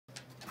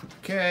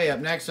Okay, up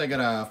next I got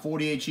a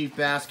 48 Chief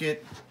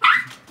basket.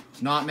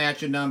 It's not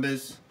matching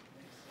numbers.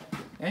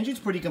 Engine's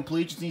pretty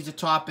complete, just needs a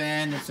top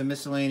end and some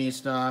miscellaneous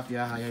stuff.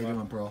 Yeah, how you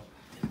doing, bro?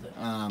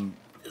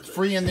 It's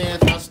free in there,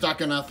 it's not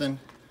stuck or nothing.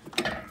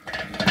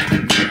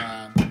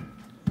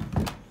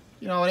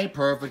 You know, it ain't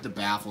perfect, the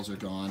baffles are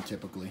gone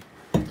typically.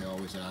 They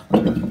always are.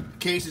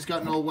 Case has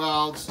got no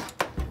welds.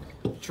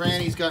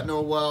 Tranny's got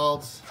no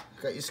welds.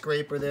 Got your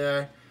scraper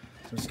there.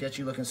 Some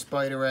sketchy looking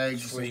spider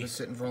eggs. This has been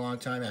sitting for a long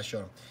time. Yeah,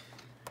 show them.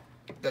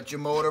 Got your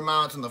motor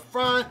mounts in the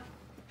front.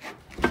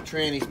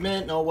 Tranny's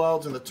mint, no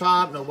welds in the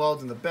top, no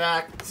welds in the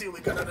back. Let's see what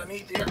we got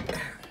underneath here.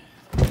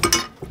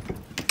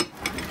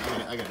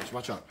 I got this,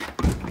 watch out.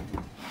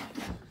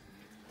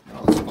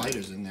 All the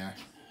spiders in there.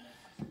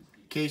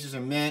 Cases are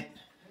mint.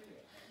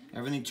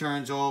 Everything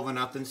turns over,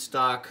 nothing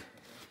stuck.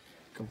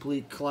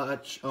 Complete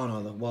clutch. Oh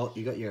no, well,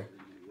 you got your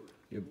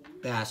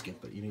basket,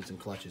 but you need some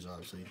clutches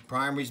obviously.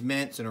 Primary's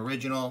mint, it's an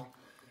original.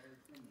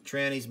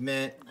 Tranny's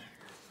mint.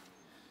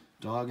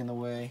 Dog in the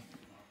way.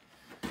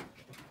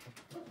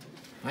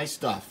 Nice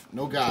stuff,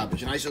 no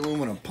garbage. Nice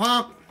aluminum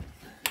pump.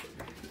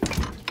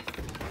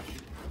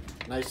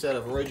 Nice set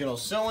of original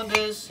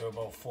cylinders. They're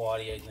about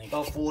 40, I think.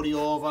 About 40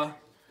 over.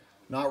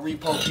 Not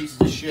repo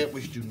pieces of shit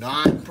which do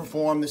not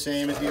perform the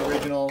same as the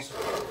originals.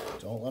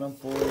 Don't let them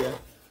fool you.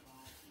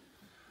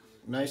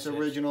 Nice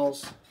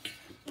originals.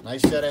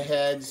 Nice set of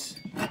heads.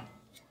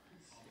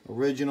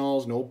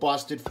 Originals, no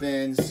busted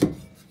fins.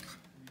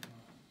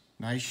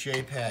 Nice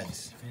shape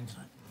heads.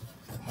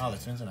 Oh, the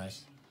fins are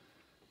nice.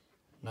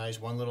 Nice,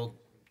 one little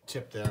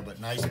tip there, but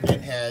nice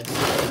mint heads.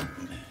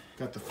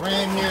 Got the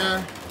frame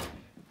here.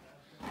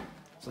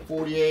 It's a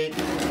 48,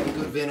 got a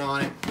good VIN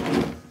on it.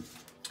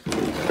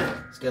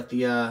 It's got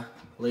the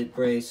late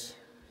brace.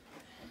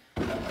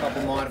 A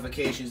couple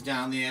modifications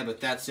down there, but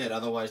that's it.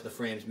 Otherwise, the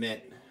frame's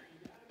mint.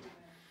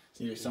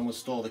 See, someone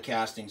stole the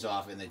castings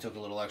off it and they took a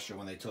little extra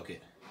when they took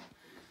it.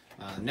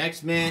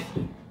 Next mint.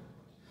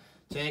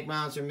 Tank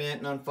mounts are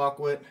mint, none fuck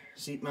with.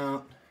 Seat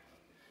mount.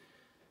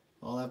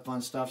 All that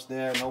fun stuff's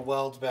there. No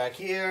welds back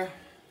here.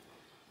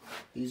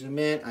 These are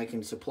mint. I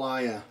can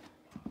supply a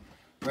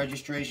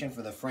registration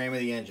for the frame of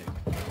the engine.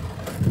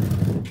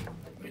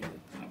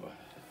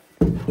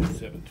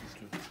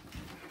 2722.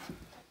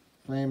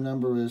 Frame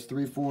number is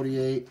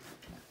 348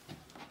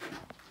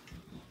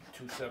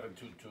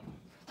 2722.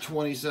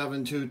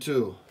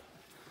 2722.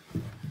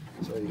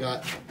 So you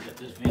got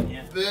this VIN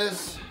here?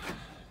 this.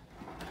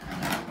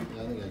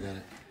 Yeah, I think I got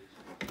it.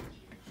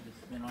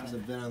 There's a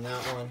VIN on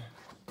that one.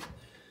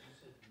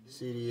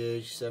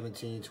 CDH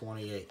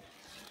 1728.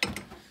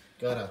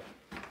 Got a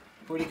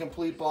pretty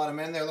complete bottom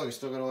end there. Look, it's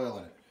still got oil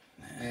in it.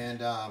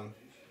 And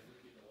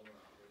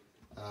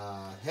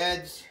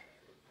heads,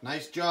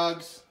 nice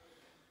jugs,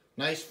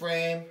 nice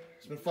frame.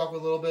 It's been fucked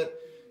with a little bit.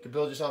 You can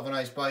build yourself a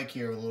nice bike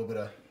here with a little bit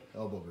of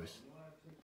elbow grease.